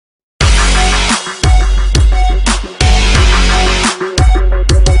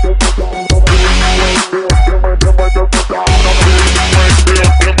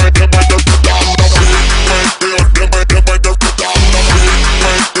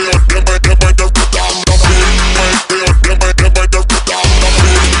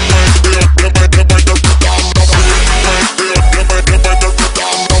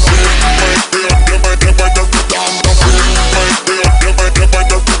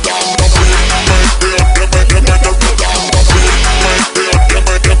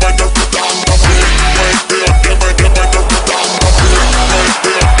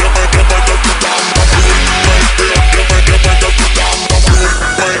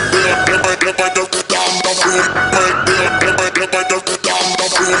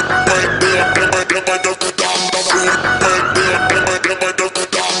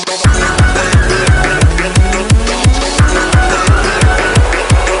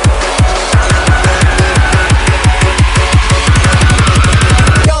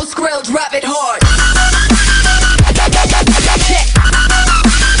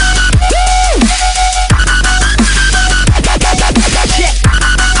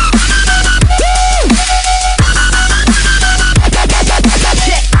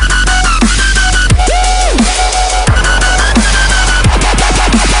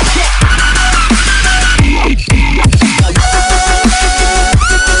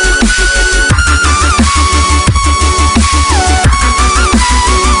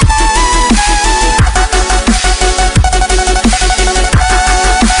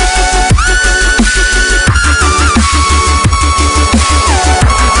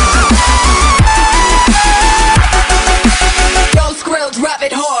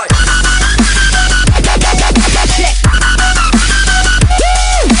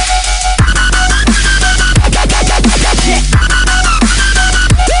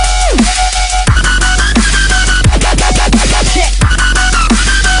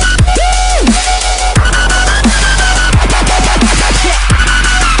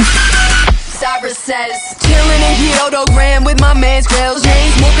Chillin' in Kyoto, grand with my man Skrillex.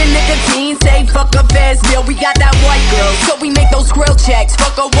 Chain smoking nicotine, say fuck a fast bill. We got that white girl, so we make those grill checks.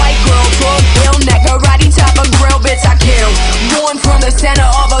 Fuck a white girl, 12 bill neck, karate chop a grill, bitch I kill. Born from the center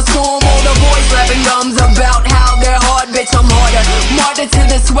of a storm, all the boys rapping gums about how they're hard, bitch I'm harder. Martyr to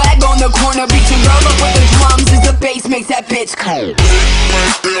the swag on the corner, beat your girl up with the drums as the bass makes that bitch cold.